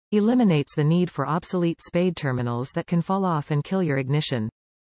Eliminates the need for obsolete spade terminals that can fall off and kill your ignition.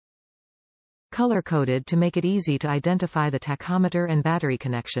 Color-coded to make it easy to identify the tachometer and battery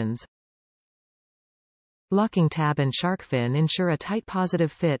connections. Locking tab and shark fin ensure a tight positive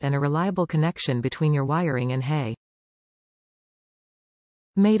fit and a reliable connection between your wiring and HEI.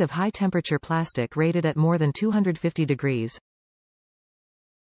 Made of high-temperature plastic rated at more than 250 degrees.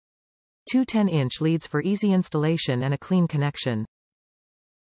 Two 10-inch leads for easy installation and a clean connection.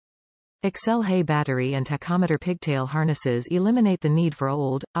 ACCEL HEI battery and tachometer pigtail harnesses eliminate the need for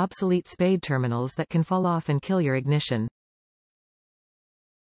old, obsolete spade terminals that can fall off and kill your ignition.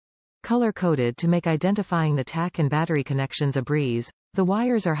 Color-coded to make identifying the tach and battery connections a breeze. The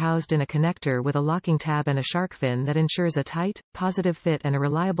wires are housed in a connector with a locking tab and a shark fin that ensures a tight, positive fit and a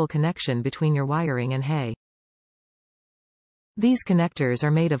reliable connection between your wiring and HEI. These connectors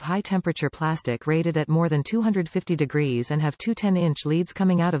are made of high-temperature plastic rated at more than 250 degrees and have two 10-inch leads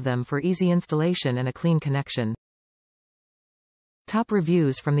coming out of them for easy installation and a clean connection. Top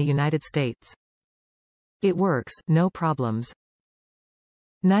reviews from the United States. It works, no problems.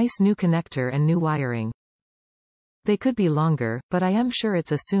 Nice new connector and new wiring. They could be longer, but I am sure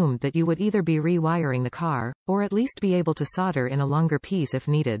it's assumed that you would either be rewiring the car, or at least be able to solder in a longer piece if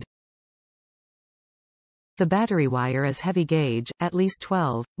needed. The battery wire is heavy gauge, at least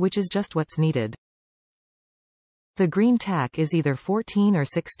 12, which is just what's needed. The green tach is either 14 or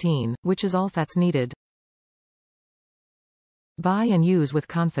 16, which is all that's needed. Buy and use with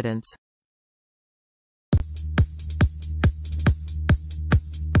confidence.